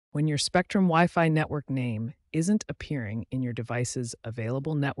When your Spectrum Wi-Fi network name isn't appearing in your device's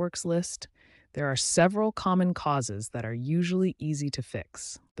available networks list, there are several common causes that are usually easy to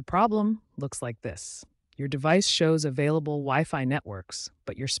fix. The problem looks like this. Your device shows available Wi-Fi networks,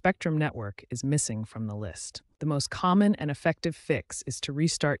 but your Spectrum network is missing from the list. The most common and effective fix is to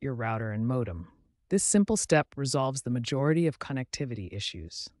restart your router and modem. This simple step resolves the majority of connectivity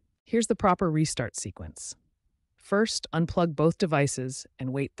issues. Here's the proper restart sequence. First, unplug both devices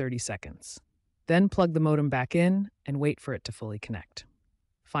and wait 30 seconds. Then plug the modem back in and wait for it to fully connect.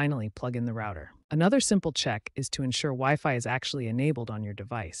 Finally, plug in the router. Another simple check is to ensure Wi-Fi is actually enabled on your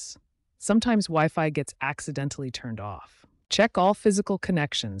device. Sometimes Wi-Fi gets accidentally turned off. Check all physical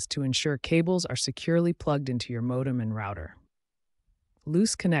connections to ensure cables are securely plugged into your modem and router.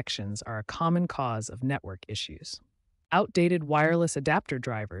 Loose connections are a common cause of network issues. Outdated wireless adapter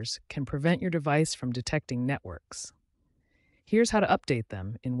drivers can prevent your device from detecting networks. Here's how to update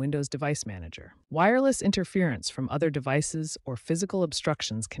them in Windows Device Manager. Wireless interference from other devices or physical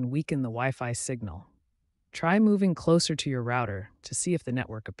obstructions can weaken the Wi-Fi signal. Try moving closer to your router to see if the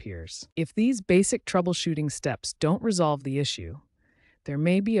network appears. If these basic troubleshooting steps don't resolve the issue, there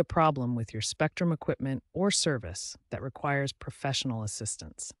may be a problem with your Spectrum equipment or service that requires professional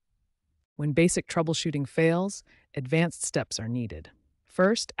assistance. When basic troubleshooting fails, advanced steps are needed.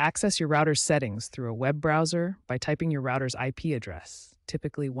 First, access your router's settings through a web browser by typing your router's IP address,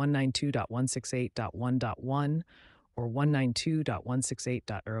 typically 192.168.1.1 or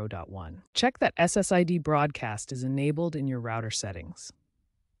 192.168.0.1. Check that SSID broadcast is enabled in your router settings.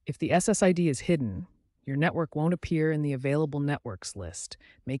 If the SSID is hidden, your network won't appear in the available networks list,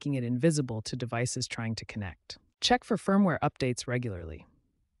 making it invisible to devices trying to connect. Check for firmware updates regularly.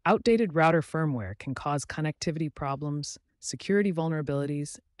 Outdated router firmware can cause connectivity problems, security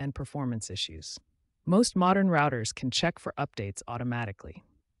vulnerabilities, and performance issues. Most modern routers can check for updates automatically.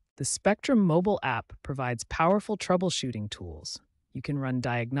 The Spectrum mobile app provides powerful troubleshooting tools. You can run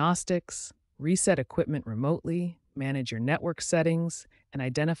diagnostics, reset equipment remotely, manage your network settings, and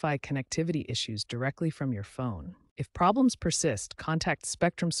identify connectivity issues directly from your phone. If problems persist, contact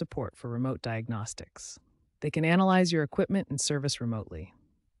Spectrum support for remote diagnostics. They can analyze your equipment and service remotely.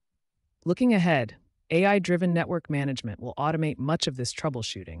 Looking ahead, AI-driven network management will automate much of this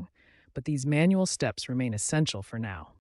troubleshooting, but these manual steps remain essential for now.